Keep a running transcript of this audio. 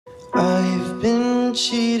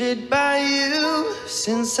cheated by you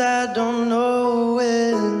since I don't know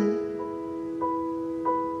when.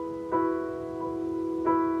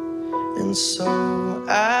 And so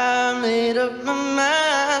I made up my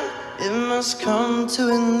mind, it must come to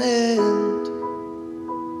an end.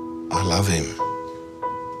 I love him.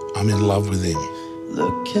 I'm in love with him.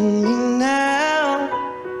 Look at me now.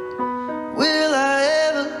 Will I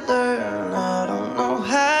ever learn? I don't know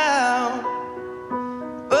how.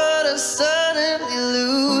 But I suddenly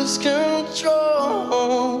lose control.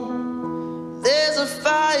 There's a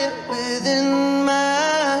fire within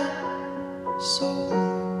my soul.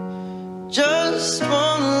 Just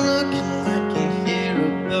one look and I can hear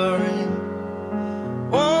a bell ring.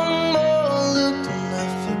 One more look and I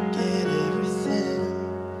forget everything.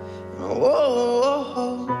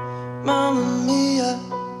 Whoa, Mamma Mia,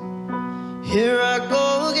 here I go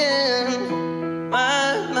again.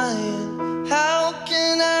 My, how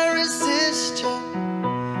can I resist you?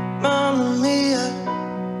 Mamma Mia,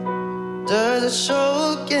 does it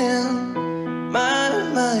show again? My,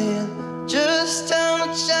 just how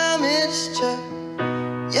much I missed you.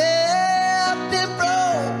 Yeah, I've been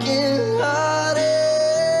broken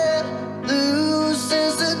hearted, blue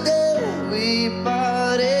since the day we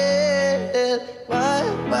parted. Why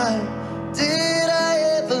did I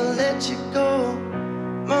ever let you go?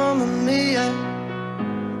 Mamma Mia,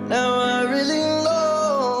 now I really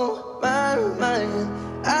know. My,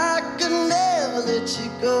 I could never let you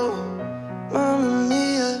go. Mamma Mia.